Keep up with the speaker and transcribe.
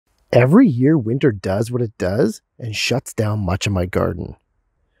Every year winter does what it does and shuts down much of my garden.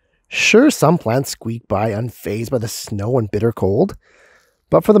 Sure, some plants squeak by unfazed by the snow and bitter cold,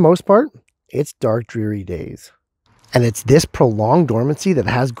 but for the most part, it's dark, dreary days. And it's this prolonged dormancy that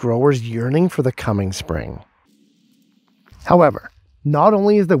has growers yearning for the coming spring. However, not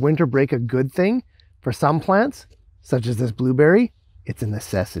only is the winter break a good thing, for some plants, such as this blueberry, it's a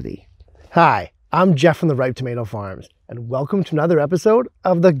necessity. Hi, I'm Jeff from the Ripe Tomato Farms, and welcome to another episode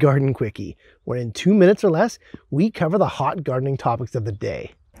of the Garden Quickie, where in 2 minutes or less, we cover the hot gardening topics of the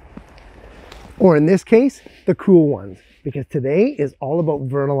day. Or in this case, the cool ones, because today is all about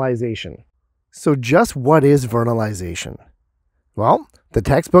vernalization. So just what is vernalization? Well, the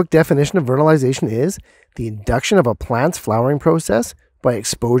textbook definition of vernalization is the induction of a plant's flowering process by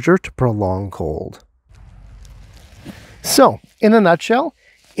exposure to prolonged cold. So, in a nutshell,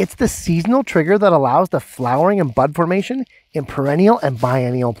 it's the seasonal trigger that allows the flowering and bud formation in perennial and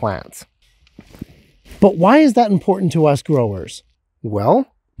biennial plants. But why is that important to us growers? Well,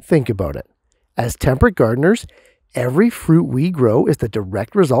 think about it. As temperate gardeners, every fruit we grow is the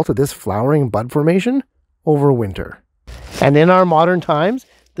direct result of this flowering and bud formation over winter. And in our modern times,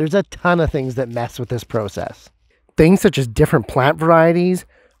 there's a ton of things that mess with this process. Things such as different plant varieties,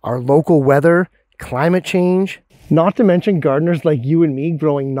 our local weather, climate change, not to mention gardeners like you and me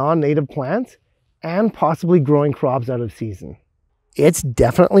growing non-native plants and possibly growing crops out of season. It's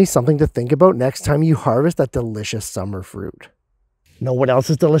definitely something to think about next time you harvest that delicious summer fruit. Know what else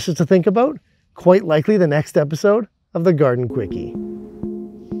is delicious to think about? Quite likely the next episode of the Garden Quickie.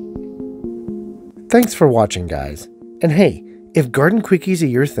 Thanks for watching, guys. And hey, if Garden Quickies are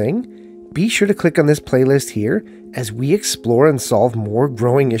your thing, be sure to click on this playlist here as we explore and solve more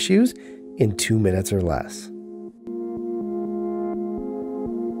growing issues in 2 minutes or less.